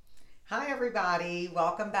Hi, everybody.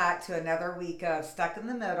 Welcome back to another week of Stuck in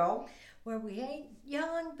the Middle. Where we ain't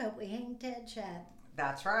young, but we ain't dead yet.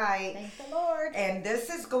 That's right. Thank the Lord. And this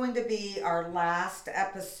is going to be our last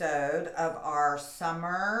episode of our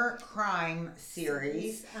summer crime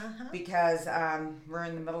series because we're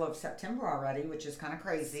in the middle of September already, which is kind of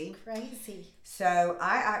crazy. Crazy. So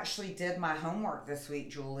I actually did my homework this week,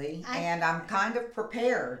 Julie, and I'm kind of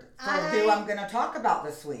prepared for who I'm going to talk about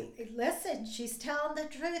this week. Listen, she's telling the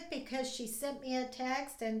truth because she sent me a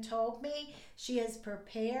text and told me she is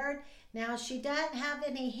prepared. Now, she doesn't have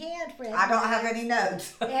any handwritten. I don't have any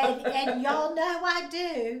notes. and y'all know I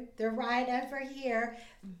do. They're right over here.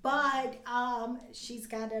 But she's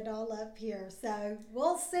got it all up here. So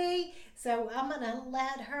we'll see. So I'm going to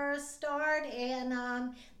let her start.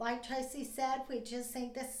 And like Tracy said, we just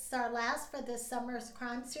think this is our last for this summer's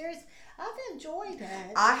crime series. I've enjoyed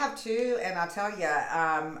it. I have too, and I tell you,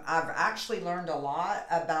 I've actually learned a lot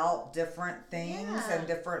about different things and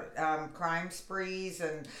different crime sprees,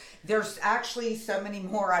 and there's actually so many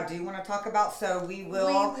more I do want to talk about, so we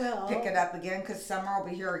will pick it up again, because summer will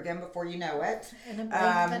be here again before you know it. In a blink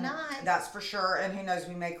of an eye. That's for sure, and who knows,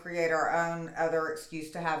 we may create our own other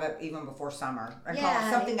excuse to have it even before summer, and call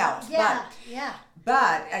it something else.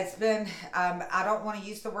 But it's been, I don't want to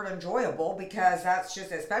use the word enjoyable, because that's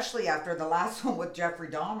just, especially after the last one with Jeffrey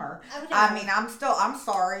Dahmer. Oh, no. I mean, I'm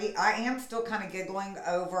sorry. I am still kind of giggling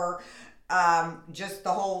over just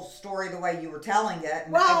the whole story, the way you were telling it.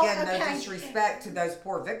 And no disrespect to those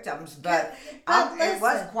poor victims, but listen, it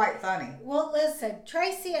was quite funny. Well, listen,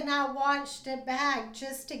 Tracy and I watched it back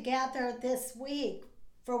just together this week.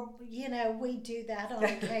 We do that on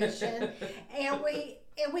occasion. And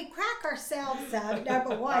we crack ourselves up.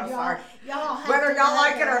 Number one, y'all whether y'all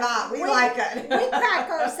like it or not, we like it. We crack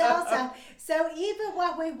ourselves up. So even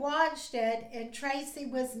when we watched it, and Tracy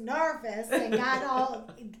was nervous and got all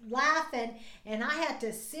laughing, and I had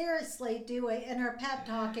to seriously do an inner pep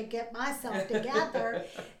talk and get myself together.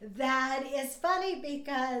 That is funny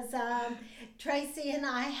because Tracy and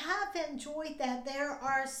I have enjoyed that. There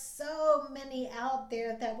are so many out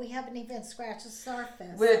there that we haven't even scratched the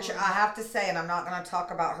surface. Which I have to say, and I'm not going to talk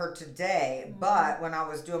about her today, but when I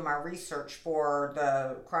was doing my research for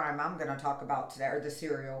the crime I'm going to talk about today, or the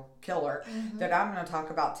serial killer that I'm going to talk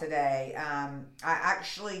about today, I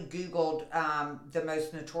actually Googled the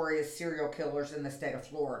most notorious serial killers in the state of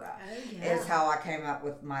Florida. Is how I came up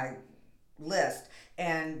with my list.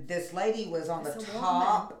 And this lady was on the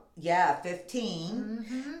top. Woman. Yeah,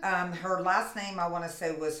 15. Her last name, I want to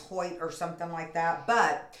say, was Hoyt or something like that.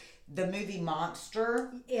 But the movie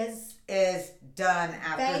Monster is done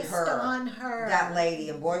after based on her. That lady,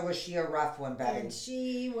 and boy, was she a rough one, Betty. And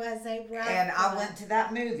she was a rough And one. I went to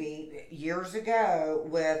that movie years ago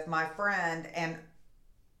with my friend and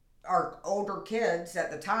our older kids at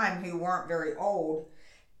the time who weren't very old.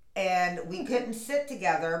 And we couldn't sit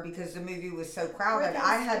together because the movie was so crowded.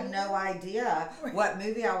 I had no idea what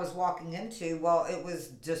movie I was walking into. Well, it was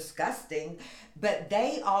disgusting. But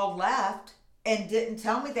they all left and didn't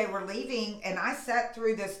tell me they were leaving. And I sat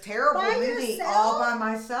through this terrible movie all by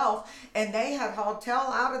myself. And they had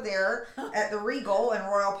hotel out of there at the Regal in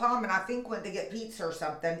Royal Palm. And I think went to get pizza or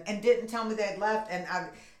something. And didn't tell me they had left. And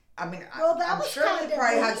I'm sure they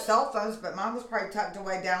probably had cell phones, but mine was probably tucked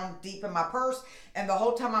away down deep in my purse. And the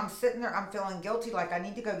whole time I'm sitting there, I'm feeling guilty, like I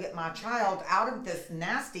need to go get my child out of this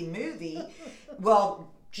nasty movie.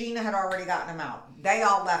 Well, Gina had already gotten them out. They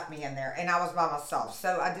all left me in there, and I was by myself.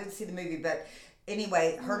 So I did see the movie, but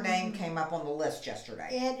anyway, her name came up on the list yesterday.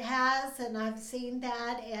 It has, and I've seen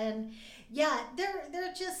that, and yeah, there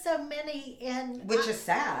are just so many. And which is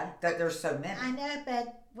sad that there's so many. I know,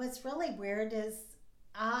 but what's really weird is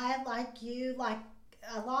I, like you, like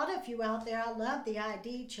a lot of you out there, I love the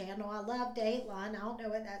ID channel. I love Dateline. I don't know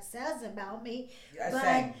what that says about me, but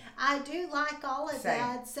same. I do like all of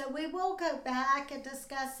that. So we will go back and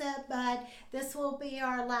discuss it, but this will be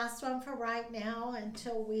our last one for right now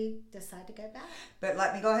until we decide to go back. But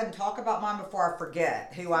let me go ahead and talk about mine before I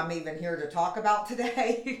forget who I'm even here to talk about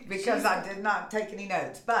today because I did not take any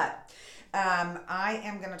notes. But I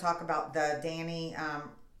am going to talk about the Danny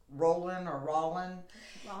Rollin,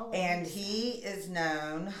 and he is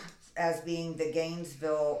known as being the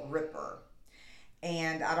Gainesville Ripper.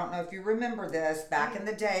 And I don't know if you remember this back in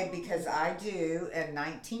the day, because I do, in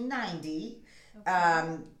 1990.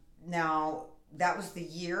 Now, that was the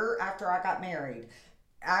year after I got married.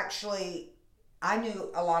 Actually, I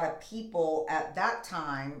knew a lot of people at that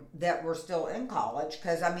time that were still in college,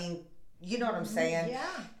 because, I mean, you know what I'm saying?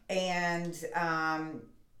 Yeah. And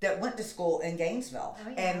that went to school in Gainesville. Oh,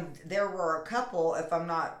 yeah. And there were a couple, if I'm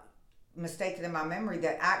not mistaken in my memory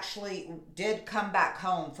that actually did come back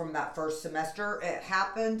home from that first semester. It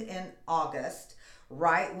happened in August,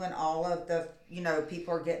 right when all of the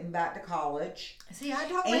people are getting back to college. See, I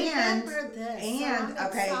don't remember this. And so I'm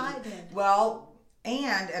okay, excited. well,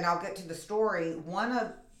 and I'll get to the story. One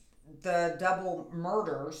of the double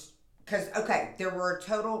murders, because there were a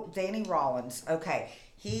total. Danny Rollins. Okay,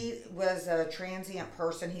 he was a transient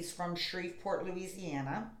person. He's from Shreveport,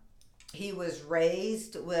 Louisiana. He was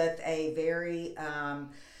raised with a very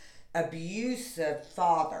abusive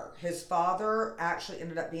father. His father actually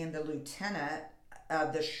ended up being the lieutenant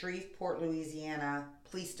of the Shreveport, Louisiana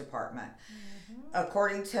Police Department.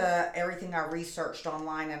 According to everything I researched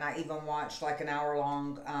online, and I even watched like an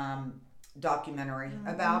hour-long documentary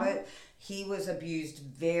about it, he was abused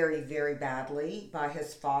very, very badly by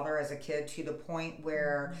his father as a kid, to the point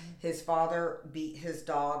where his father beat his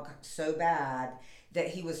dog so bad that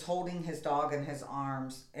he was holding his dog in his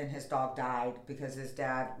arms, and his dog died because his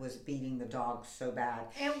dad was beating the dog so bad.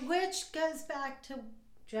 And which goes back to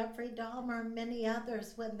Jeffrey Dahmer and many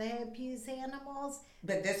others when they abuse animals.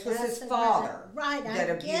 But this was his father, right? That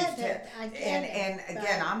I abused get him. it. I get and it.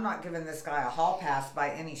 Again, I'm not giving this guy a hall pass by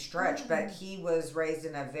any stretch, but he was raised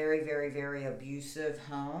in a very, very, very abusive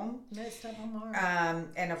home. Most of them are.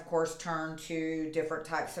 And of course, turned to different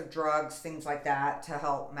types of drugs, things like that, to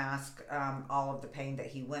help mask all of the pain that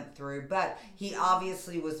he went through. But he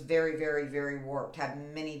obviously was very, very, very warped.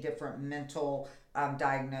 Had many different mental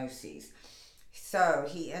diagnoses. So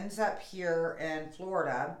he ends up here in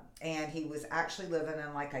Florida, and he was actually living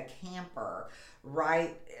in like a camper,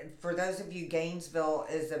 right? For those of you, Gainesville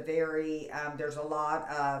is a very, there's a lot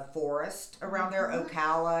of forest around there,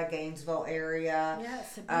 Ocala, Gainesville area.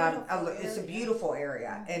 Yeah, it's a beautiful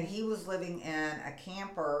area. And he was living in a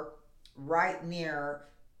camper right near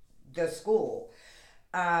the school.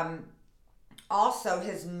 Also,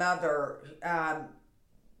 his mother, I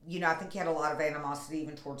think he had a lot of animosity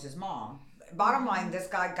even towards his mom. Bottom line, this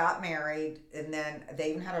guy got married, and then they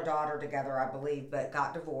even had a daughter together, I believe, but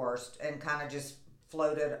got divorced and kind of just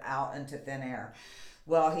floated out into thin air.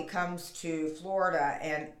 Well, he comes to Florida,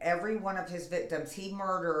 and every one of his victims, he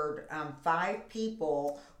murdered 5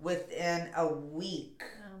 people within a week.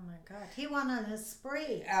 Oh my God, he went on a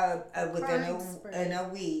spree. In a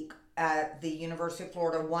week at the University of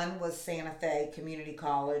Florida. One was Santa Fe Community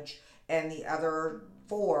College, and the other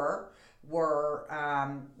 4 were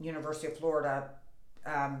University of Florida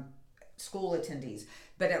school attendees.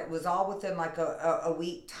 But it was all within like a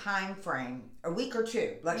week time frame, a week or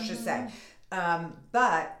 2, let's just say.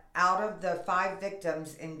 But out of the 5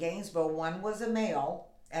 victims in Gainesville, 1 was a male,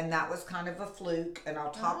 and that was kind of a fluke, and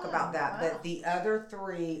I'll talk about that. Wow. But the other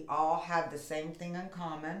 3 all had the same thing in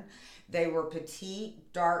common. They were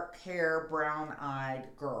petite, dark hair, brown-eyed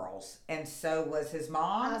girls. And so was his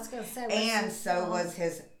mom. I was going to say, and so was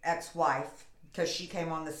his ex-wife, because she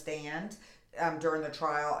came on the stand during the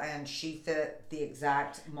trial, and she fit the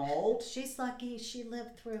exact mold. She's lucky she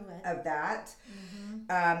lived through it. Of that.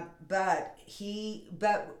 But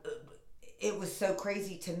it was so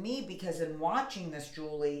crazy to me, because in watching this,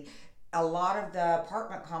 Julie, a lot of the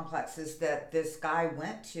apartment complexes that this guy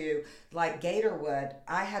went to, like Gatorwood,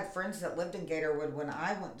 I had friends that lived in Gatorwood when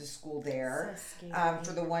I went to school there,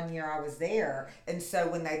 for the 1 year I was there. And so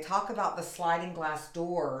when they talk about the sliding glass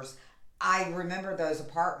doors, I remember those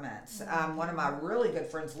apartments. One of my really good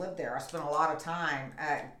friends lived there. I spent a lot of time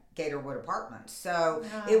at Gatorwood Apartments. So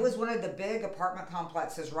it was one of the big apartment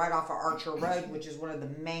complexes right off of Archer Road, which is one of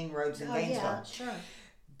the main roads in Gainesville. Yeah, sure.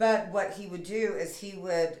 But what he would do is he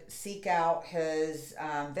would seek out his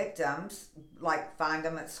victims, like find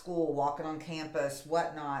them at school, walking on campus,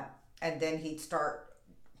 whatnot, and then he'd start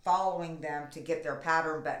following them to get their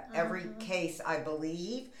pattern. But every case, I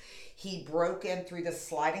believe, he broke in through the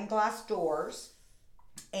sliding glass doors,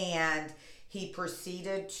 and he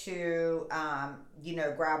proceeded to,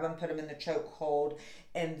 grab them, put them in the chokehold,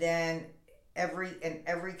 and then in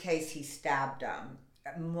every case he stabbed them.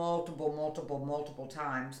 Multiple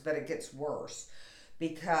times. But it gets worse,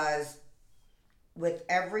 because with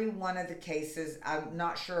every one of the cases, I'm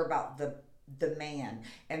not sure about the man,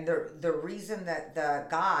 and the reason that the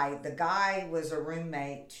guy was a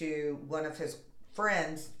roommate to one of his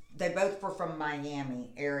friends. They both were from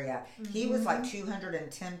Miami area. He was like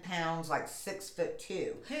 210 pounds, like 6'2".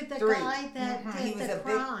 Who, the guy that did he was the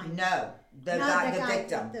crime? The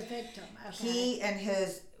victim. The victim. Okay. He and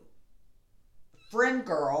his friend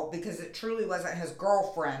girl, because it truly wasn't his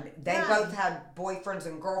girlfriend. They both had boyfriends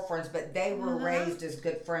and girlfriends, but they were raised as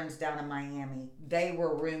good friends down in Miami. They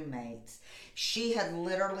were roommates. She had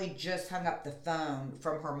literally just hung up the phone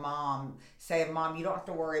from her mom saying, Mom, you don't have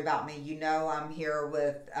to worry about me. You know I'm here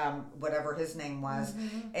with whatever his name was,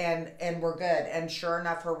 and we're good. And sure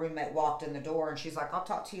enough, her roommate walked in the door, and she's like, I'll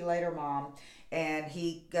talk to you later, Mom. And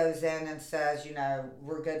he goes in and says, you know,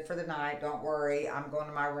 we're good for the night. Don't worry. I'm going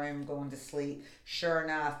to my room, going to sleep. Sure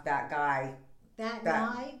enough, that guy, that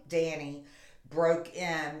night, Danny, broke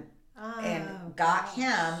in and got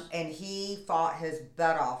him, and he fought his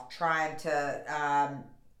butt off trying to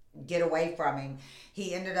get away from him.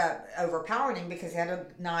 He ended up overpowering him because he had a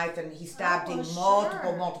knife, and he stabbed him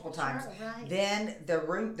multiple times. Sure, right. Then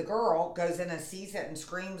the girl goes in and sees it and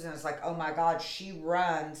screams, and it's like, oh my God. She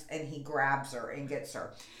runs, and he grabs her and gets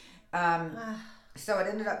her. So it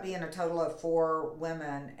ended up being a total of 4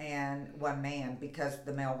 women and 1 man because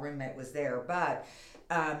the male roommate was there. But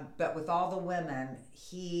with all the women,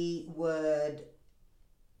 he would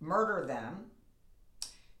murder them,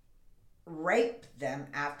 rape them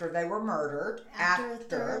after they were murdered,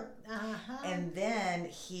 and then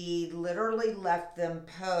he literally left them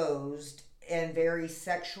posed in very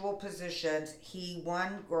sexual positions.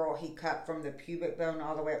 One girl he cut from the pubic bone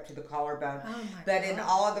all the way up to the collarbone. But in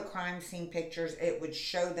all of the crime scene pictures, it would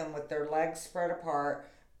show them with their legs spread apart,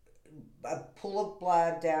 a pool of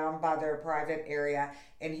blood down by their private area,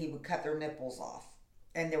 and he would cut their nipples off,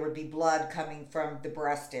 and there would be blood coming from the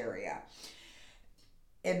breast area.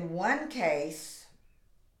 In one case,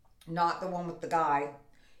 not the one with the guy,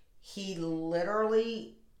 he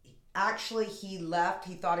literally, he left,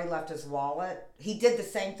 he thought he left his wallet. He did the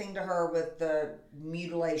same thing to her with the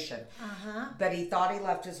mutilation, but he thought he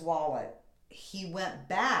left his wallet. He went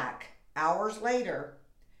back hours later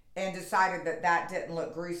and decided that didn't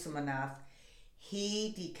look gruesome enough.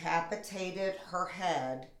 He decapitated her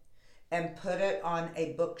head and put it on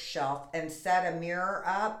a bookshelf and set a mirror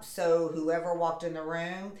up so whoever walked in the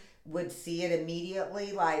room would see it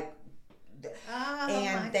immediately.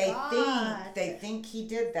 They think he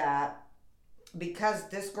did that because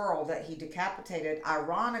this girl that he decapitated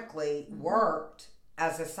ironically worked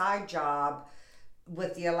as a side job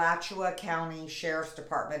with the Alachua County Sheriff's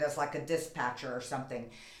Department as like a dispatcher or something.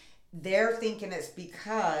 They're thinking it's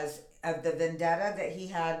because of the vendetta that he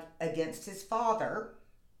had against his father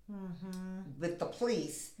with the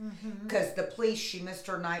police, because the police, she missed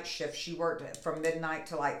her night shift. She worked from midnight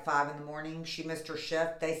to like 5 in the morning. She missed her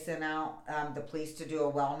shift. They sent out the police to do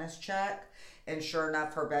a wellness check, and sure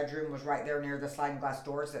enough, her bedroom was right there near the sliding glass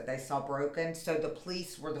doors that they saw broken. So the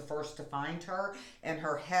police were the first to find her, and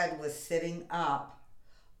her head was sitting up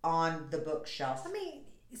on the bookshelf. I mean,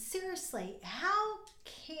 seriously, how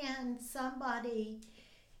can somebody,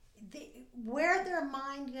 where their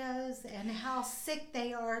mind goes and how sick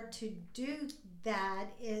they are to do that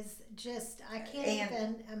is just, I can't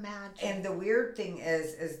even imagine. And the weird thing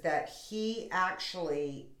is that he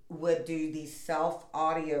actually would do these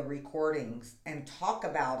self-audio recordings and talk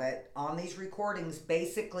about it on these recordings,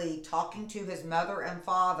 basically talking to his mother and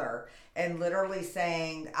father and literally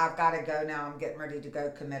saying, I've got to go now, I'm getting ready to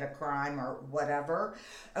go commit a crime or whatever.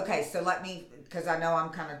 Okay, so let me, because I know I'm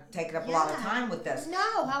kind of taking up a lot of time with this. No,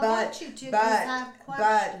 I want you to, because I have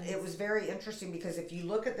questions. But it was very interesting because if you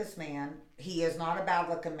look at this man, he is not a bad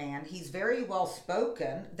looking man. He's very well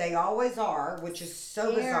spoken. They always are, which is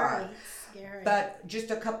so bizarre. Scary. But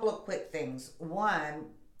just a couple of quick things. One,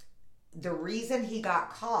 the reason he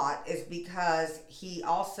got caught is because he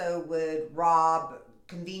also would rob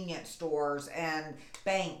convenience stores and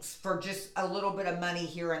banks for just a little bit of money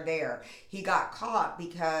here and there. He got caught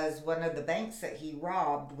because one of the banks that he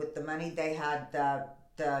robbed, with the money, they had the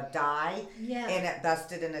dye, and it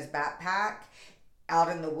busted in his backpack out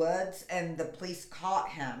in the woods, and the police caught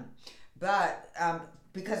him. But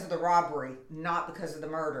because of the robbery, not because of the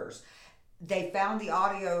murders. They found the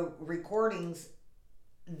audio recordings,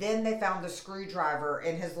 then they found the screwdriver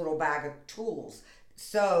in his little bag of tools.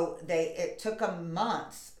 So it took them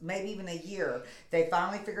months, maybe even a year. They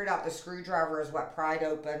finally figured out the screwdriver is what pried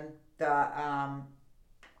open the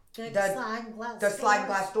sliding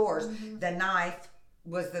glass doors. Mm-hmm. The knife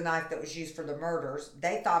was the knife that was used for the murders.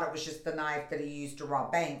 They thought it was just the knife that he used to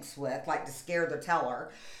rob banks with, like to scare the teller.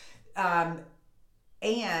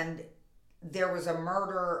 And there was a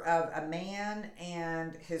murder of a man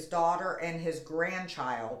and his daughter and his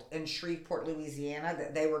grandchild in Shreveport, Louisiana,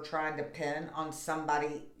 that they were trying to pin on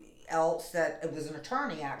somebody else. That it was an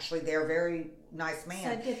attorney, actually. They're a very nice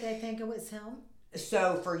man. So did they think it was him?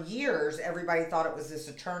 So for years, everybody thought it was this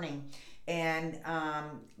attorney. And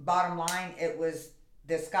bottom line, it was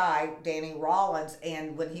this guy, Danny Rollins,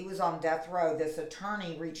 and when he was on death row, this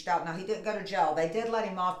attorney reached out. Now, he didn't go to jail. They did let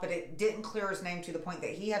him off, but it didn't clear his name to the point that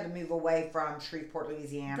he had to move away from Shreveport,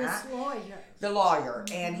 Louisiana. This lawyer. The lawyer.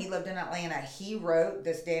 And he lived in Atlanta. He wrote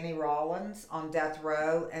this Danny Rollins on death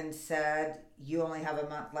row and said, you only have a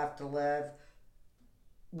month left to live.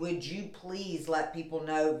 Would you please let people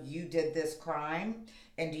know you did this crime?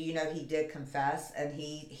 And do you know he did confess? And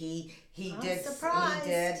he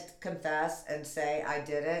did confess and say, I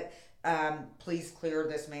did it. Please clear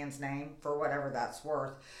this man's name for whatever that's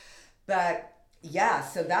worth. But yeah,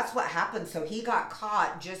 so that's what happened. So he got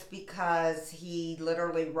caught just because he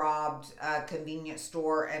literally robbed a convenience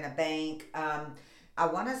store and a bank. I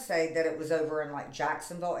want to say that it was over in like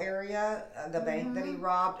Jacksonville area, the bank that he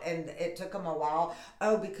robbed, and it took him a while.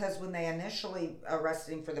 Oh, because when they initially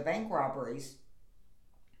arrested him for the bank robberies,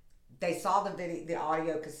 they saw the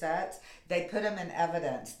audio cassettes. They put him in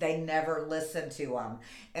evidence. They never listened to him,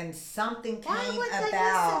 and something came Why would they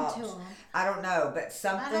about. listen to him? I don't know, but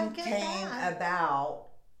something came about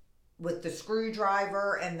with the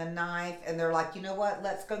screwdriver and the knife, and they're like, you know what?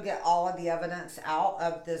 Let's go get all of the evidence out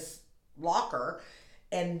of this locker.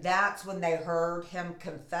 And that's when they heard him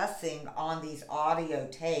confessing on these audio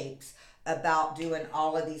tapes about doing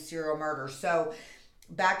all of these serial murders. So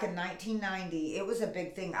back in 1990, it was a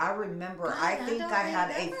big thing. I remember, God, I think I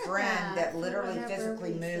had a friend that for literally whatever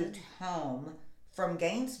physically reason. moved home from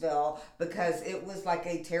Gainesville because it was like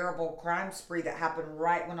a terrible crime spree that happened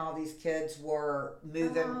right when all these kids were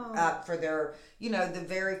moving up for their, the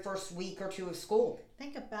very first week or two of school.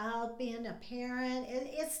 Think about being a parent.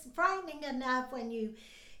 It's frightening enough when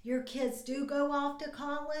your kids do go off to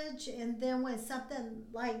college, and then when something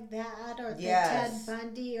like that, or the Ted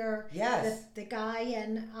Bundy, or the guy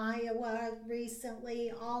in Iowa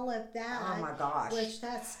recently, all of that. Oh my gosh. Which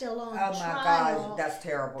that's still on trial. Oh my gosh, that's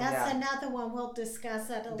terrible. That's another one we'll discuss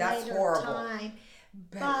at a later horrible. time.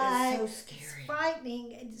 But it's so scary. It's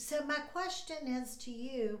frightening. So my question is to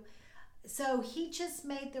you. So he just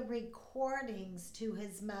made the recordings to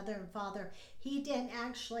his mother and father. He didn't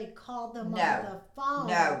actually call them on the phone.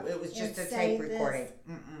 No, it was just a tape recording.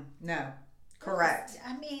 No, correct.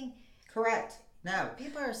 Correct. No.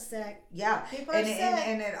 People are sick. Yeah. People are sick.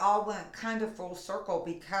 And it all went kind of full circle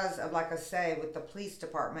because of, like I say, with the police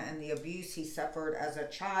department and the abuse he suffered as a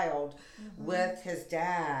child with his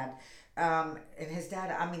dad. And his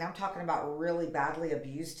dad, I'm talking about really badly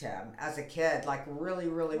abused him as a kid, like really,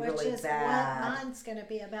 really, really bad. Which is what mine's going to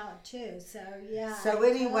be about too. So yeah. So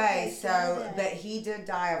anyway, but he did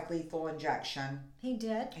die of lethal injection. He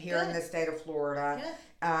did here in the state of Florida.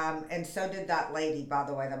 Good. And so did that lady, by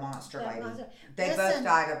the way, the monster lady. They Listen, both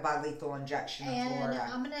died by lethal injection in Florida.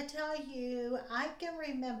 And I'm going to tell you, I can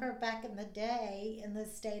remember back in the day in the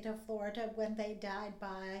state of Florida when they died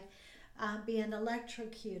by being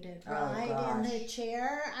electrocuted, right? In the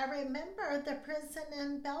chair. I remember the prison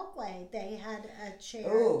in Belgrade. They had a chair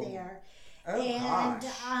there. Oh, and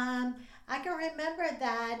gosh. I can remember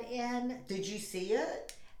that. And did you see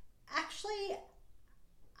it? Actually,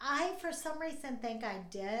 I, for some reason, think I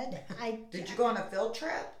did. Did you go on a field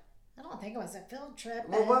trip? I don't think it was a field trip.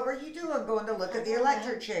 Well, what were you doing going to look at the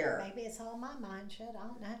electric chair? Maybe it's all my mind shit. I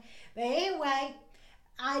don't know. But anyway,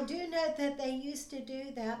 I do know that they used to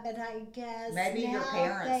do that, but I guess maybe now your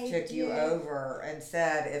parents took do. you over and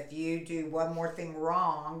said, if you do one more thing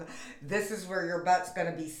wrong, this is where your butt's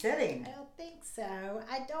going to be sitting. I don't think so.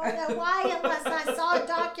 I don't know why, unless I saw a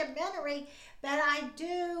documentary. But I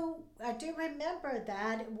do remember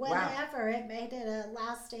that whenever it made it a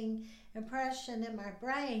lasting impression in my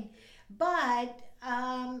brain. But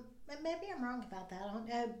maybe I'm wrong about that. I don't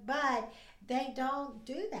know. But they don't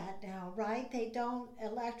do that now, right? They don't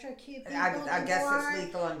electrocute people I guess it's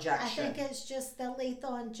lethal injection. I think it's just the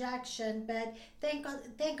lethal injection. But thank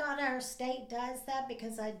God our state does that,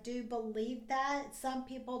 because I do believe that some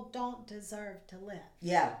people don't deserve to live.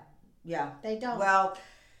 Yeah. They don't. Well,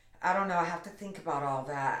 I don't know. I have to think about all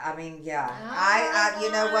that. I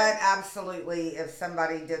you know what? Absolutely. If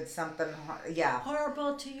somebody did something,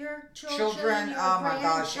 horrible to your children, your oh my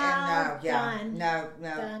gosh, and done.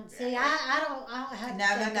 No. See, I don't have.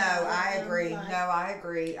 No. I agree. I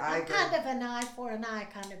agree. I'm kind of an eye for an eye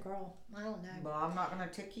kind of girl. I don't know. Well, I'm not going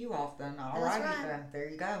to tick you off then. All right, then. There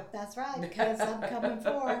you go. That's right, because I'm coming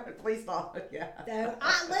for. Please don't. Yeah. So,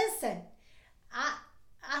 listen.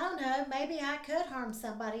 I don't know, maybe I could harm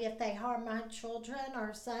somebody if they harm my children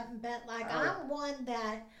or something, but I'm one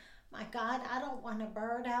that, my God, I don't want a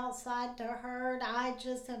bird outside to hurt. I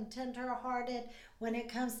just am tender-hearted when it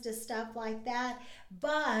comes to stuff like that.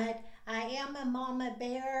 But I am a mama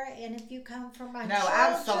bear, and if you come for my No, children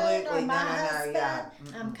absolutely. or my No, no, no, husband, yeah.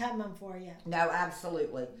 I'm coming for you. No,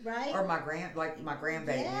 absolutely. Right? Or my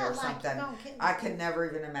grandbaby Yeah, or like something. I could never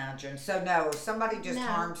even imagine. So no, if somebody just No.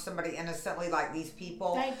 harms somebody innocently like these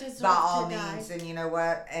people, They deserve by all to die. means, and you know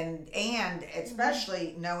what? And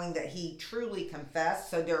especially knowing that he truly confessed,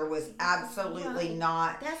 so there was absolutely Right.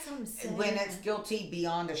 not That's what I'm saying. when it's guilty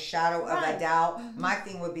beyond a shadow of Right. a doubt. My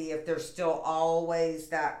thing would be if there's still always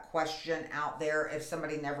that question out there, if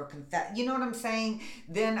somebody never confessed, you know what I'm saying?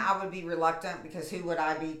 Then I would be reluctant, because who would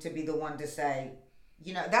I be to be the one to say,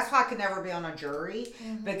 you know, that's why I could never be on a jury,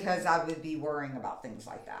 because I would be worrying about things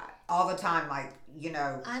like that all the time. Like, you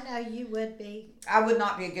know, I know you would be. I would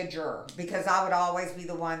not be a good juror, because I would always be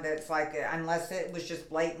the one that's like, unless it was just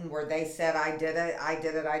blatant where they said I did it,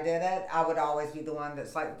 I would always be the one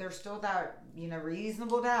that's like, there's still that, you know,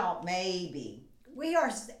 reasonable doubt, maybe. We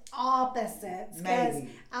are opposites. Because Maybe.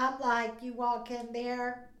 I'm like, you walk in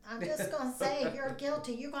there, I'm just going to say you're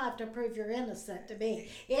guilty. You're going to have to prove you're innocent to me.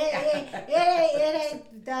 It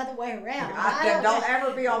ain't the other way around. Don't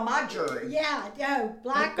ever be on my jury. Yeah, no,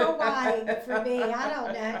 black or white for me. I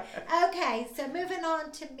don't know. Okay, so moving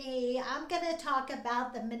on to me, I'm going to talk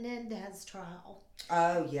about the Menéndez trial.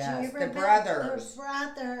 Oh, Do yes. you The remember brothers. The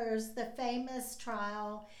brothers, the famous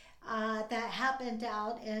trial that happened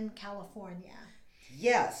out in California.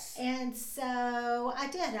 Yes. And so I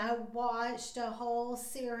did. I watched a whole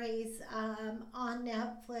series on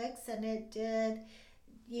Netflix, and it did,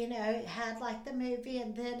 you know, it had like the movie,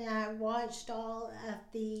 and then I watched all of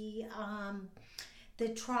the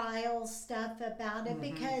trial stuff about it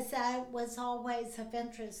because that was always of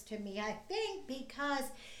interest to me. I think because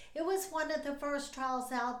it was one of the first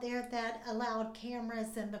trials out there that allowed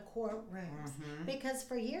cameras in the courtrooms. Because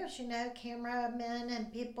for years, you know, cameramen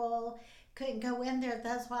and people couldn't go in there.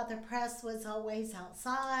 That's why the press was always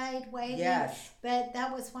outside waiting. Yes. But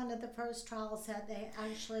that was one of the first trials that they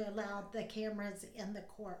actually allowed the cameras in the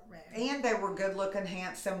courtroom. And they were good looking,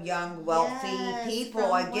 handsome, young, wealthy people.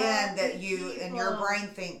 from Again, that wealthy you in people. your brain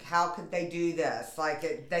think, how could they do this?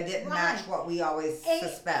 Like they didn't match what we always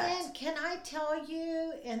suspect. And can I tell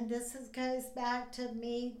you, and goes back to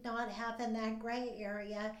me not having that gray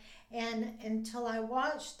area, and until I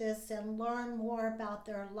watched this and learned more about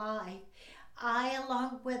their life, I,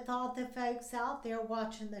 along with all the folks out there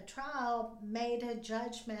watching the trial, made a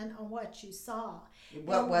judgment on what you saw.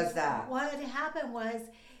 What was that? What happened was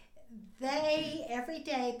they, every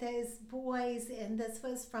day, those boys, and this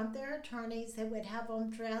was from their attorneys, they would have them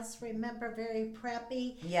dressed, remember, very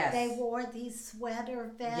preppy. Yes. They wore these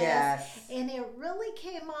sweater vests. Yes. And it really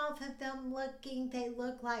came off of them they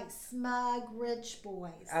looked like smug, rich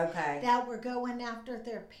boys. Okay. That were going after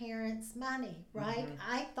their parents' money, right?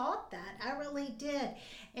 I thought that. I really did.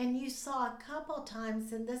 And you saw a couple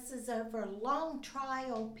times, and this is over long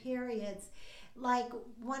trial periods, like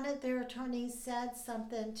one of their attorneys said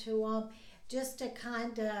something to them just to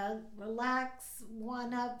kind of relax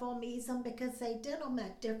one of them, ease them, because they did them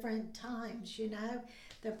at different times, you know,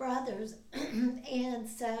 the brothers. And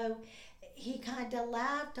so he kind of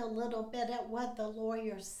laughed a little bit at what the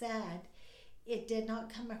lawyer said. It did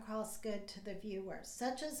not come across good to the viewers.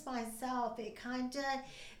 Such as myself, it kind of,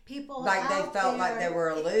 people like out they felt there, like they were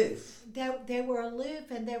aloof. They were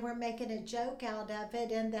aloof, and they were making a joke out of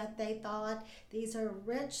it, and that they thought these are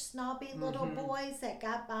rich, snobby little boys that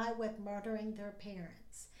got by with murdering their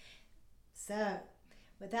parents. So,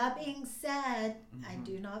 with that being said, I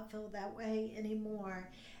do not feel that way anymore.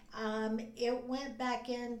 It went back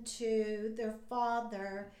into their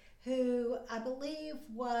father, who I believe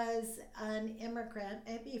was an immigrant,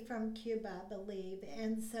 maybe from Cuba, I believe.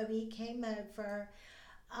 And so he came over.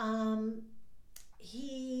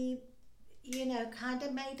 He, you know, kind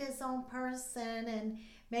of made his own person and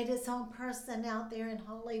made his own person out there in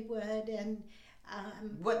Hollywood. And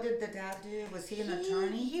what did the dad do? Was he an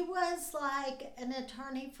attorney? He was like an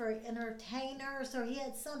attorney for entertainers, or he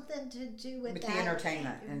had something to do with the that.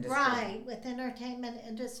 entertainment industry. Right, with entertainment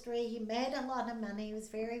industry. He made a lot of money. He was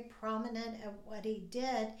very prominent at what he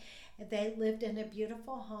did. They lived in a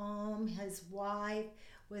beautiful home. His wife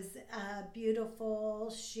was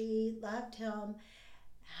beautiful. She loved him.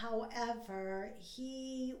 However,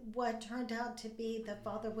 what turned out to be, the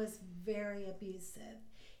father was very abusive.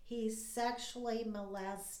 He sexually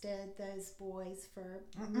molested those boys for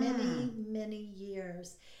many, many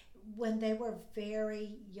years when they were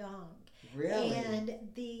very young. Really? And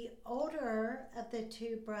the older of the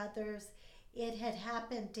two brothers, it had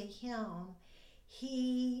happened to him.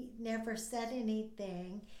 He never said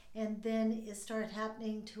anything, and then it started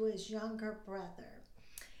happening to his younger brother.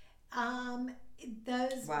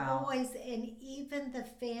 those Wow. boys and even the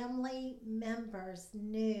family members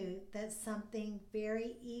knew that something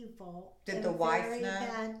very evil Did and the wife very know?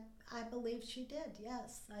 bad. I believe she did.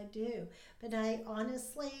 Yes, I do. But I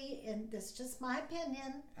honestly, and this is just my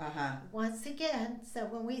opinion, Uh-huh. once again, so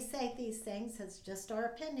when we say these things, it's just our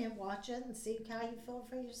opinion. Watch it and see how you feel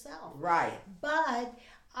for yourself. Right. But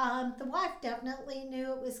the wife definitely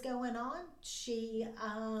knew it was going on. She,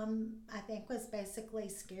 I think, was basically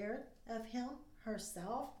scared of him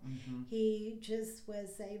herself. Mm-hmm. He just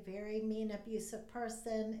was a very mean, abusive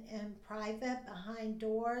person in private, behind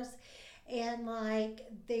doors. And like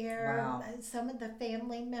Wow. some of the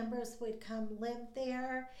family members would come live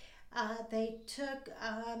there. They took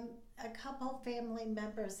a couple family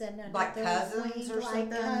members in Like another cousins wing, or like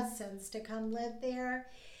something? cousins, to come live there,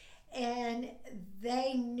 and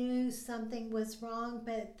they knew something was wrong,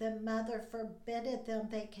 but the mother forbidded them.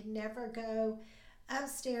 They could never go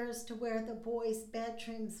upstairs to where the boys'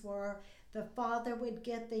 bedrooms were. The father would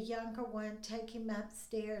get the younger one, take him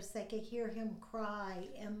upstairs. They could hear him cry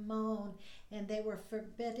and moan, and they were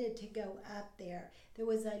forbidden to go up there. There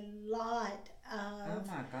was a lot Oh of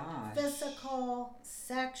my gosh. physical,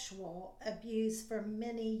 sexual abuse for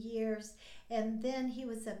many years. And then he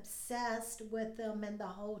was obsessed with them and the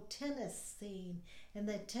whole tennis scene and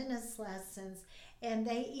the tennis lessons. And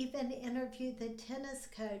they even interviewed the tennis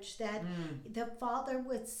coach that the father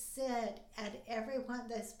would sit at every one of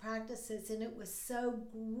those practices, and it was so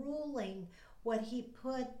grueling what he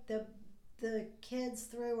put the kids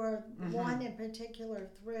through, or one in particular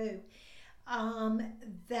through,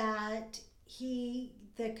 that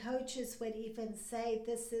the coaches would even say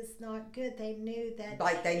this is not good. They knew that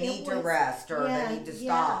Like they need to was, rest or yeah, they need to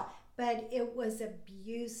yeah, stop. but it was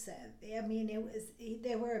abusive. I mean,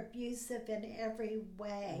 they were abusive in every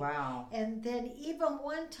way. Wow. And then even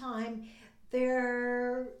one time,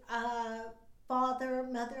 their mother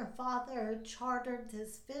and father chartered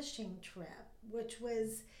this fishing trip, which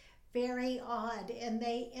was very odd. And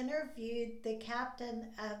they interviewed the captain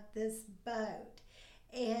of this boat,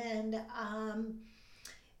 and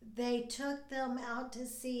they took them out to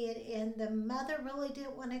see it, and the mother really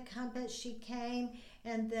didn't want to come, but she came.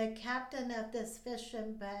 And the captain of this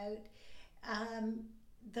fishing boat,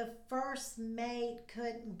 the first mate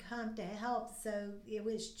couldn't come to help, so it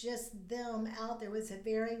was just them out there. It was a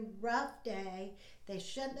very rough day. They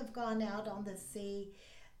shouldn't have gone out on the sea.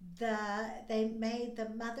 They made the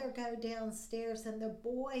mother go downstairs, and the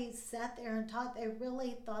boys sat there and talked. They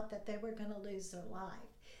really thought that they were going to lose their life.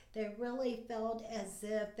 They really felt as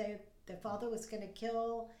if the father was going to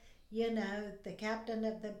kill, the captain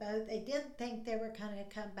of the boat. They didn't think they were going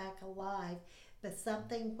to come back alive, but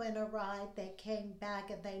something went awry. They came back,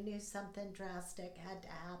 and they knew something drastic had to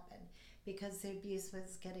happen because the abuse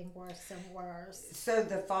was getting worse and worse. So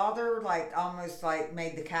the father almost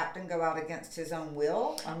made the captain go out against his own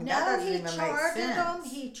will? I mean, that No, doesn't he even make chartered him.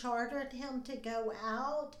 sense. He chartered him to go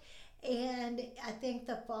out, and I think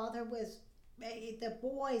the father was, the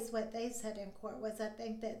boys, what they said in court was, I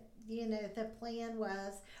think that, the plan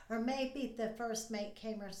was, or maybe the first mate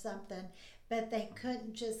came or something, but they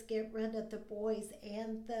couldn't just get rid of the boys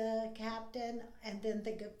and the captain and then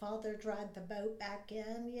the father drive the boat back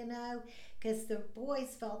in, because the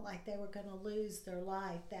boys felt like they were going to lose their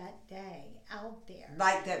life that day out there.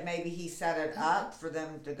 Like that maybe he set it up for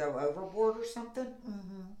them to go overboard or something?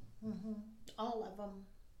 All of them.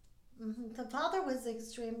 The father was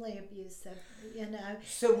extremely abusive,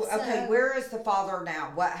 So, okay, where is the father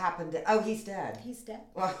now? What happened to... Oh, he's dead. He's dead.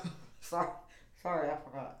 Well, sorry, I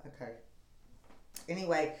forgot. Okay.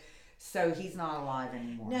 Anyway, so he's not alive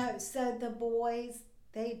anymore. No, so the boys,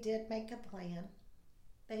 they did make a plan.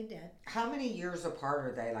 They did. How many years apart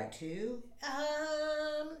are they? Like 2?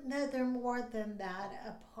 No, they're more than that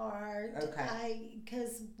apart. Okay.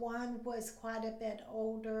 Because one was quite a bit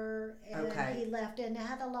older, and Okay. he left and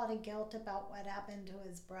had a lot of guilt about what happened to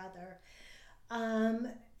his brother.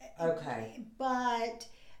 Okay. But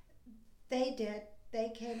they did.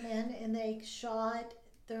 They came in and they shot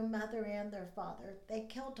their mother and their father. They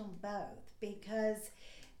killed them both because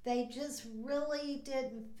they just really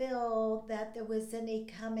didn't feel that there was any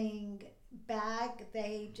coming back.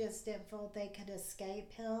 They just didn't feel they could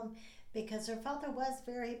escape him because her father was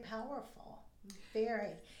very powerful,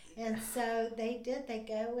 very. And so they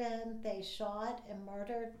go in, they shot and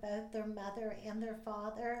murdered both their mother and their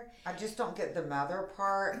father. I just don't get the mother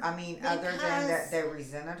part. I mean, other than that they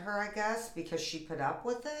resented her, I guess, because she put up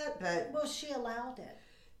with it, but... Well, she allowed it.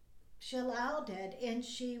 She allowed it, and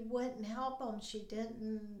she wouldn't help them. She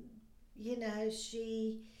didn't,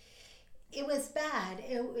 it was bad.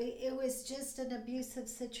 It was just an abusive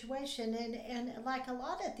situation. And like a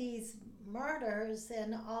lot of these murders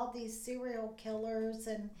and all these serial killers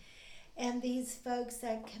and these folks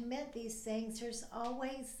that commit these things, there's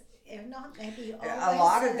always, if not maybe always, a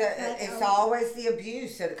lot of it's always the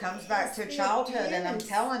abuse. It comes back to childhood, and I'm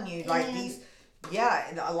telling you, like these.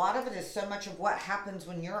 Yeah, a lot of it is so much of what happens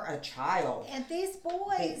when you're a child. And these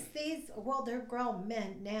boys, they're grown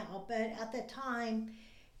men now, but at the time,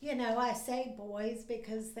 I say boys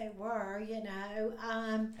because they were,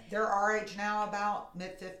 They're our age now, about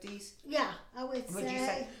mid-50s? Yeah, I would say. You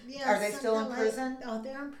say? Yeah, are they still in prison? Oh,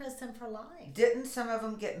 they're in prison for life. Didn't some of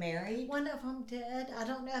them get married? One of them did. I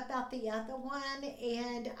don't know about the other one,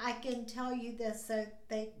 and I can tell you this. So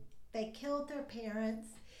they killed their parents.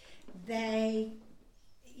 They,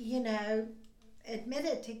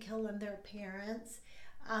 admitted to killing their parents.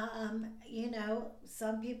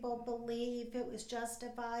 Some people believe it was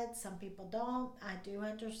justified. Some people don't. I do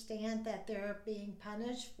understand that they're being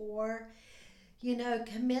punished for,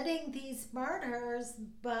 committing these murders,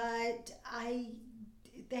 but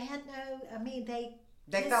they had no,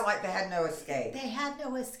 they felt like they had no escape. They had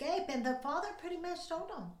no escape, and the father pretty much told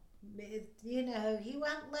them. He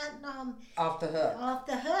wasn't letting them off the hook.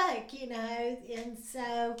 And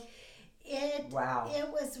so it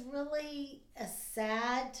was really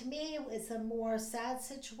sad to me. It was a more sad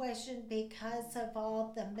situation because of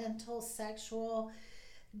all the mental, sexual,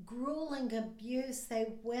 grueling abuse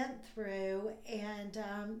they went through, and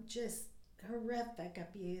just horrific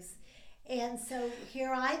abuse. And so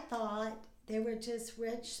here I thought they were just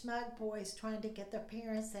rich, smug boys trying to get their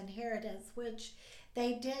parents' inheritance, which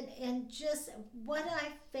they did. And just what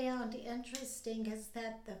I found interesting is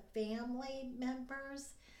that the family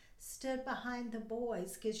members stood behind the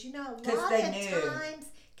boys, because a lot of times,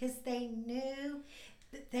 because they knew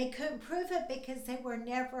they couldn't prove it because they were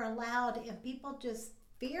never allowed, and people just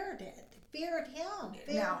feared him, feared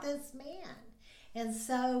this man. And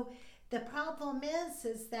so the problem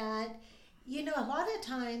is that a lot of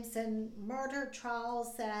times in murder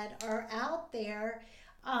trials that are out there,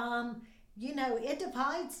 it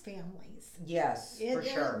divides families. Yes, for sure.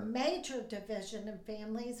 There's major division in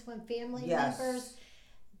families when family members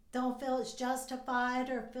don't feel it's justified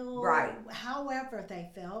or feel however they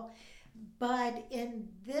feel. But in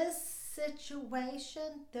this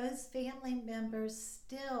situation, those family members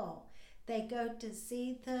still, they go to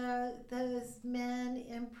see those men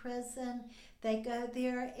in prison. They go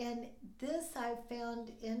there, and this I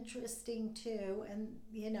found interesting too,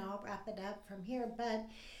 and I'll wrap it up from here, but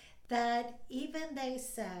that even they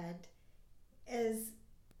said is,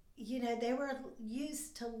 they were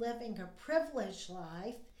used to living a privileged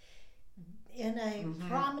life in a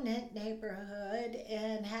prominent neighborhood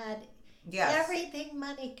and had everything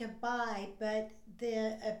money could buy, but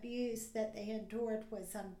the abuse that they endured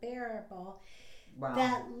was unbearable. Wow.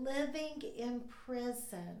 That living in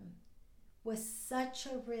prison was such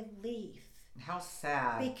a relief. How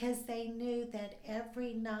sad. Because they knew that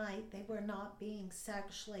every night they were not being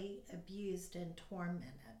sexually abused and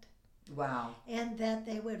tormented. Wow. And that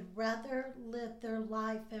they would rather live their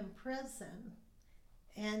life in prison.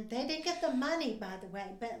 And they didn't get the money, by the way,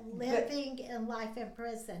 but living in life in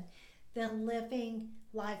prison than living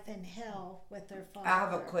life in hell with their father. I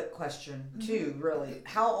have a quick question, too, really.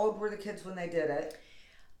 How old were the kids when they did it?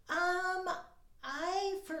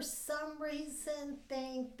 I, for some reason,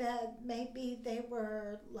 think that maybe they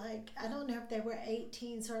were I don't know if they were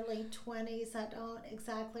 18s, early 20s. I don't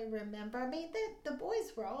exactly remember. The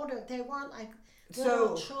boys were older. They weren't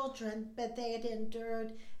little children, but they had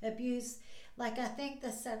endured abuse. I think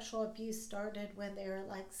the sexual abuse started when they were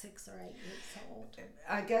 6 or 8 years old.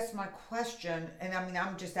 I guess my question, and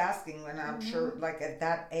I'm just asking, and I'm sure, at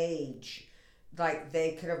that age,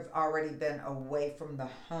 they could have already been away from the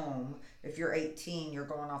home. If you're 18, you're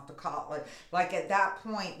going off to college. At that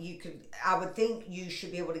point, I would think you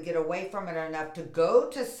should be able to get away from it enough to go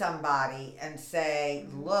to somebody and say,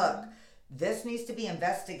 look, this needs to be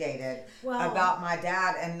investigated about my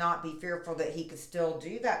dad, and not be fearful that he could still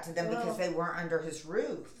do that to them because they weren't under his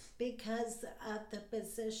roof. Because of the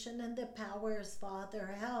position and the power his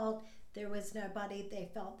father held, there was nobody they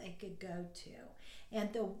felt they could go to.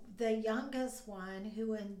 And the youngest one,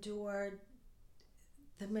 who endured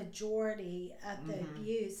the majority of the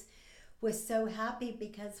abuse, was so happy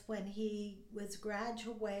because when he was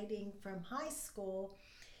graduating from high school,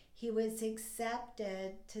 he was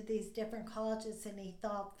accepted to these different colleges, and he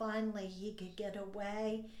thought finally he could get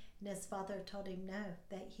away. And his father told him no,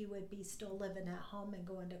 that he would be still living at home and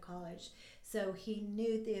going to college. So he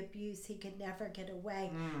knew the abuse, he could never get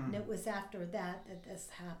away. And it was after that this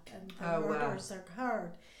happened. The murders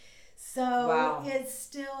occurred. So Wow. it's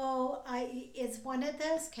still, it's one of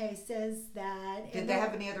those cases that. Did they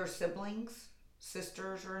have any other siblings,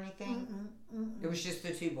 sisters, or anything? It was just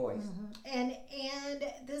the two boys. And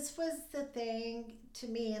this was the thing to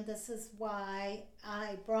me, and this is why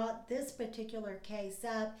I brought this particular case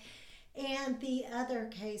up, and the other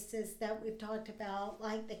cases that we've talked about,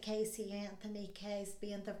 like the Casey Anthony case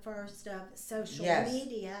being the first of social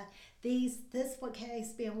media. This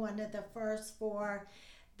case being one of the first for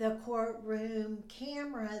the courtroom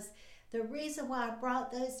cameras. The reason why I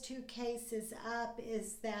brought those two cases up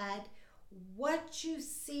is that what you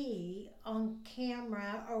see on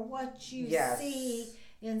camera or what you see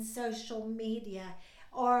in social media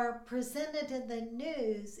or presented in the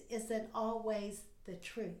news isn't always the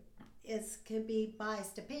truth. It could be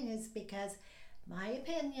biased opinions, because my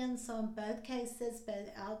opinions on both cases,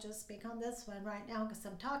 but I'll just speak on this one right now because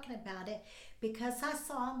I'm talking about it, because I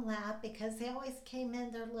saw them laugh, because they always came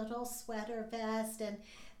in their little sweater vest and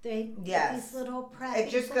these little preppy. It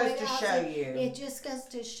just goes to show you. It just goes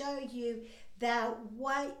to show you that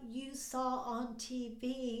what you saw on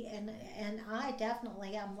TV, and I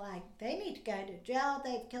definitely, I'm like, they need to go to jail.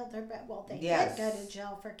 They've killed their, well, they did go to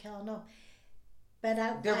jail for killing them.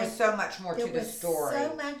 But there was so much more to the story.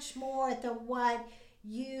 So much more than what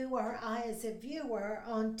you or I as a viewer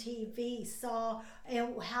on TV saw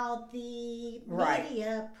and how the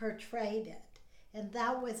media portrayed it. And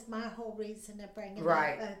that was my whole reason of bringing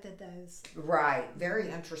up both of those. Right.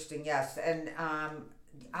 Very interesting, yes. And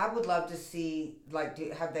I would love to see, like,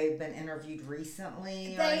 have they been interviewed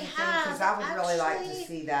recently or anything? Because I would really like to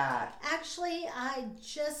see that. Actually, I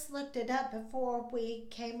just looked it up before we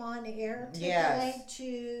came on air today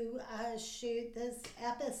to shoot this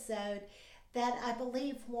episode, that I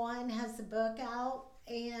believe one has a book out,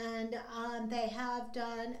 and they have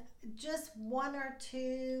done just one or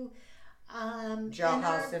two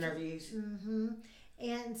jailhouse interviews.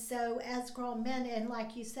 And so as grown men, and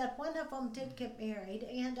like you said, one of them did get married,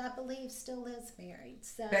 and I believe still is married.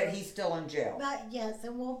 So, but he's still in jail. But yes,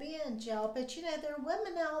 and will be in jail. But you know, there are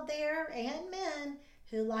women out there and men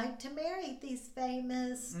who like to marry these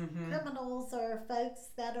famous criminals or folks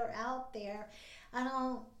that are out there. I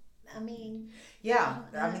mean,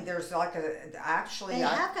 there's like they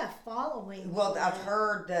have a following. Well, I've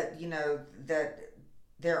heard that, you know, that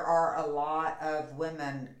there are a lot of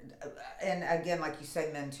women, and again, like you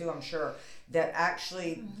say, men too, I'm sure, that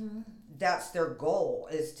actually that's their goal,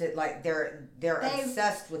 is to, like, they're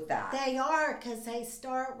obsessed with that. They are, because they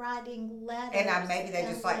start writing letters. And maybe they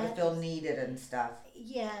just like to feel needed and stuff.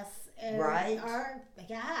 Yes. Right?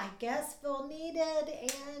 I guess feel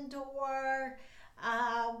needed or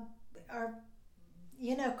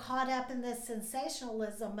you know, caught up in the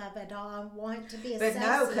sensationalism of it all, want to be But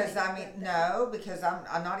no, because because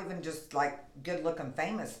I'm not even just like good looking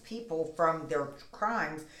famous people from their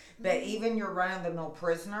crimes, but even your run of the mill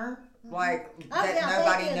prisoner, like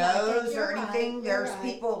nobody knows or anything. Right, there's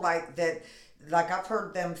people like that, like I've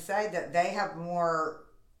heard them say that they have more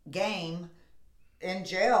game in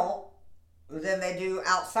jail than they do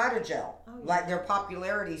outside of jail. Like their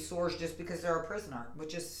popularity soars just because they're a prisoner,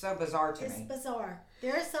 which is so bizarre to me. It's bizarre.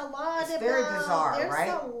 There's a lot very bizarre, there's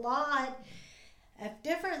a lot of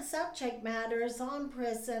different subject matters on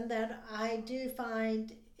prison that I do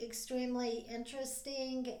find extremely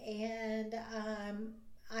interesting, and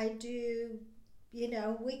I do, you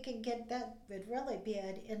know, we can get, that would really be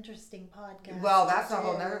an interesting podcast. Well, that's a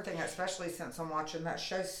whole other thing, especially since I'm watching that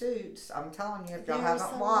show Suits. I'm telling you, if y'all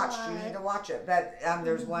haven't watched, you need to watch it. But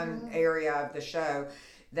there's one area of the show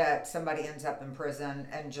that somebody ends up in prison,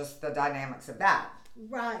 and just the dynamics of that.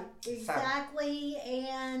 Right, exactly. So.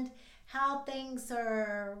 And how things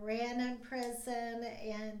are ran in prison,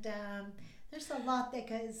 and there's a lot that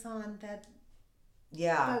goes on that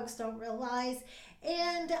folks don't realize.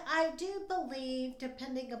 And I do believe,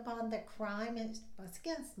 depending upon the crime, and once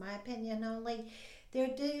again, it's my opinion only, there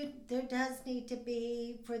does need to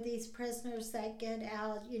be, for these prisoners that get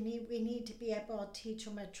out, we need to be able to teach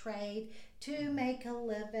them a trade to make a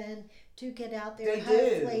living, to get out there,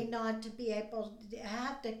 hopefully not to be able to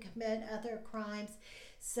have to commit other crimes.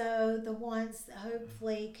 So the ones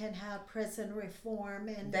hopefully can have prison reform,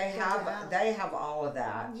 and they have all of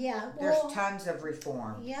that. Yeah, there's tons of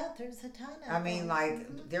reform. Yeah, there's a ton of. I mean,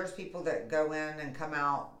 there's people that go in and come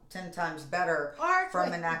out 10 times better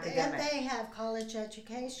from an academic. And they have college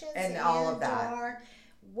educations and all of that, or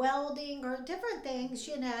welding or different things,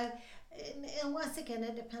 you know. And once again,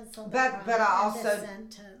 it depends on but I also the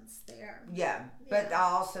sentence there. But I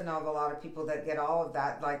also know of a lot of people that get all of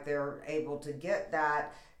that, like they're able to get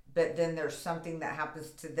that but then there's something that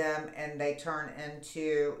happens to them and they turn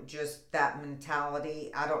into just that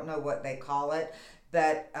mentality. I don't know what they call it,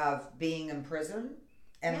 but of being in prison.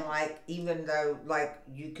 And Yeah. like, even though like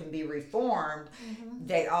you can be reformed, Mm-hmm.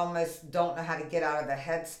 they almost don't know how to get out of the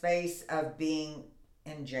headspace of being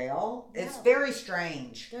in jail. It's Yeah. very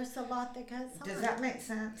strange. There's a lot that goes on. Does that make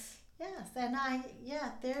sense? Yes, and I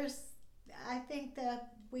think that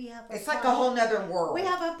we have It's like a whole nother world. we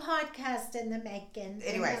have a podcast in the making.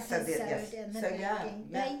 Anyway, an so episode yes. in the So, making. yeah.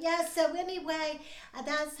 But yeah, so anyway,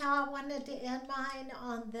 that's how I wanted to end mine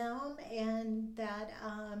on them, and that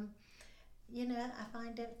I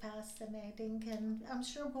find it fascinating, and I'm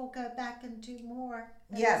sure we'll go back and do more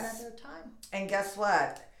at Yes. another time. And guess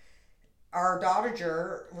what? Our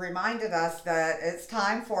Dottager reminded us that it's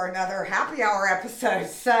time for another happy hour episode.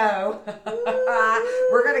 So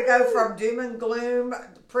we're going to go from doom and gloom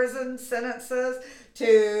prison sentences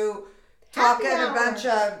to talking a bunch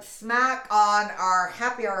of smack on our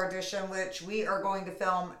happy hour edition, which we are going to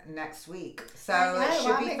film next week. So it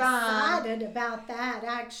should be fun. I'm excited about that,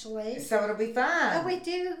 actually. So it'll be fun. Oh, we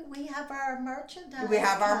do. We have our merchandise. We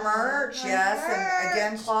have our merch, yes. Merch. And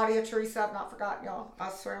again, Claudia, Teresa, I've not forgotten y'all. I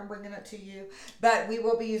swear I'm bringing it to you. But we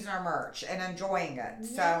will be using our merch and enjoying it.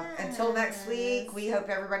 So until next week, we hope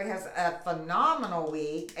everybody has a phenomenal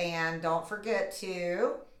week. And don't forget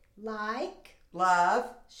to like, love,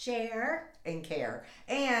 share, and care.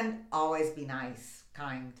 And always be nice,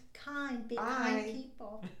 kind. be Bye. kind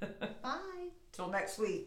people. Bye. Till next week.